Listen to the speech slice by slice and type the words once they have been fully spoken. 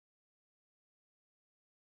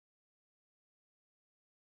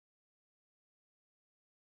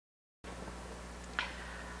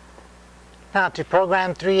Now, to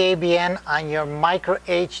program 3ABN on your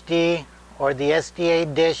MicroHD or the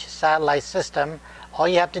SDAdish satellite system, all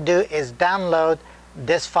you have to do is download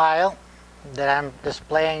this file that I'm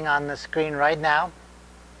displaying on the screen right now.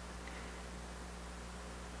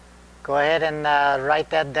 Go ahead and write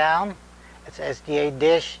that down. It's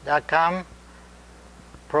SDAdish.com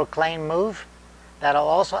Proclaim Move. That'll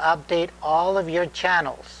also update all of your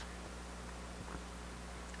channels.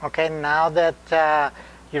 Okay, now that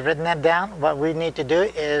you've written that down, what we need to do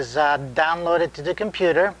is download it to the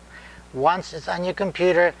computer. Once it's on your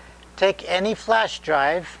computer, take any flash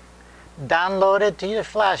drive, download it to your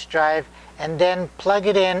flash drive, and then plug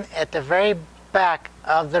it in at the very back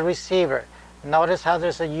of the receiver. Notice how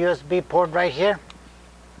there's a USB port right here.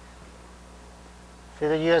 See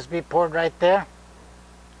the USB port right there?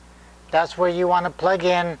 That's where you want to plug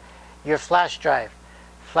in your flash drive.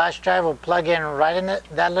 Flash drive will plug in right in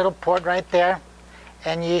that little port right there,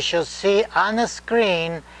 and you shall see on the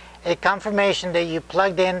screen a confirmation that you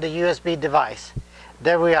plugged in the USB device.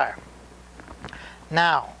 There we are.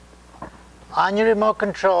 Now, on your remote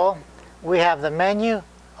control, we have the menu,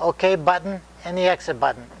 OK button, and the exit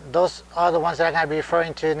button. Those are the ones that I'm going to be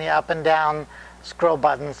referring to in the up and down scroll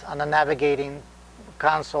buttons on the navigating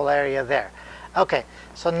console area there. Okay,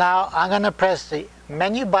 so now I'm going to press the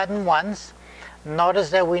menu button once.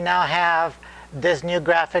 Notice that we now have this new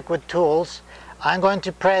graphic with tools. I'm going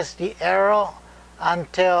to press the arrow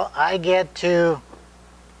until I get to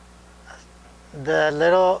the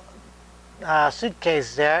little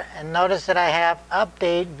suitcase there, and notice that I have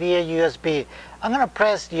update via USB. I'm going to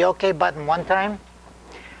press the OK button one time,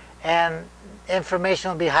 and information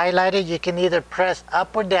will be highlighted. You can either press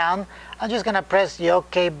up or down. I'm just going to press the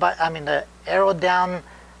OK button, the arrow down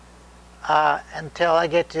until I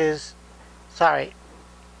get to,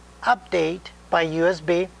 update by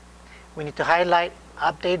USB. We need to highlight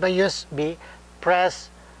update by USB, press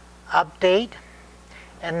update,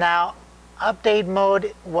 and now update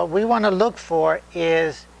mode, what we want to look for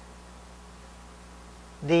is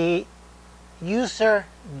the user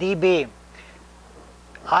DB.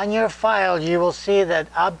 On your file you will see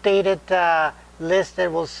that updated list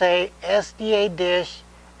that will say SDAdish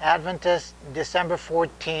Adventist December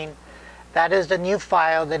 14. That is the new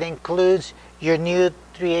file that includes your new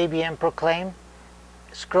 3ABN Proclaim.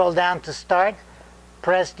 Scroll down to start,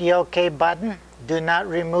 press the OK button. Do not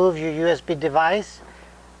remove your USB device.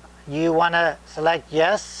 You want to select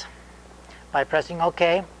yes by pressing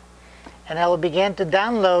OK, and it will begin to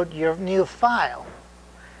download your new file.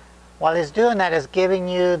 While it's doing that, it's giving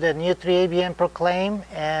you the new 3ABN Proclaim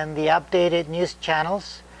and the updated news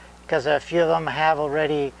channels, because a few of them have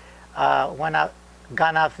already gone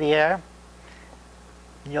off the air.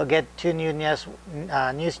 You'll get 2 new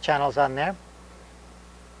news channels on there.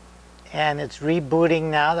 And it's rebooting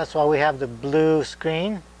now. That's why we have the blue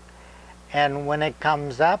screen. And when it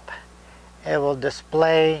comes up, it will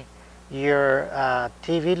display your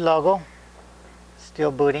TV logo.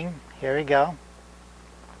 Still booting. Here we go.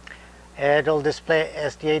 It'll display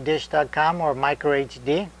SDAdish.com or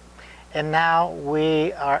MicroHD. And now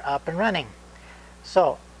we are up and running.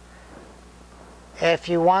 So, if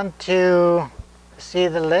you want to see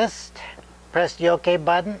the list, press the OK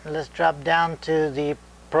button. Let's drop down to the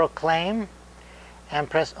Proclaim and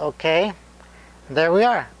press OK. There we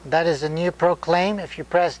are. That is a new Proclaim. If you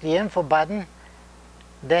press the info button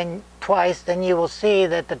then twice, then you will see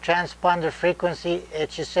that the transponder frequency,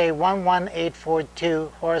 it should say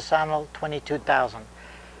 11842, horizontal 22,000.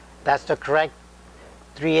 That's the correct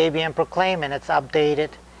 3ABN Proclaim, and it's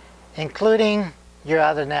updated, including your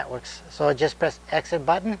other networks. So just press exit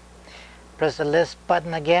button, press the list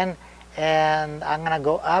button again, and I'm going to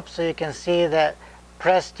go up so you can see that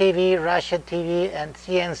Press TV, Russia TV, and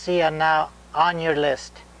CNC are now on your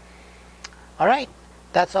list. Alright,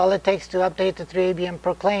 that's all it takes to update the 3ABN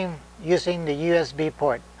Proclaim using the USB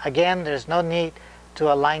port. Again, there's no need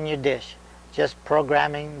to align your dish. Just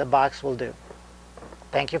programming the box will do.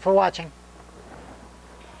 Thank you for watching.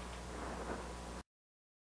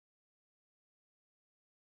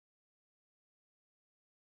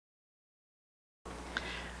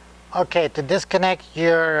 Okay, to disconnect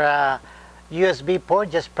your USB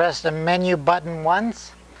port, just press the menu button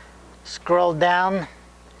once, scroll down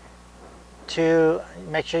to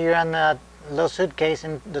make sure you're on the little suitcase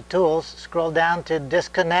in the tools, scroll down to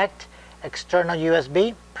disconnect external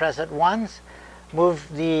USB, press it once, move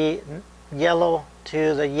the yellow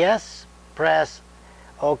to the yes, press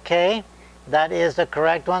OK. That is the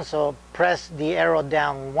correct one, so press the arrow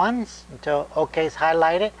down once until OK is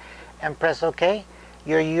highlighted and press OK.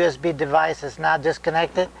 Your USB device is now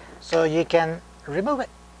disconnected, so you can remove it.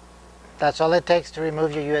 That's all it takes to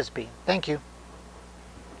remove your USB. Thank you.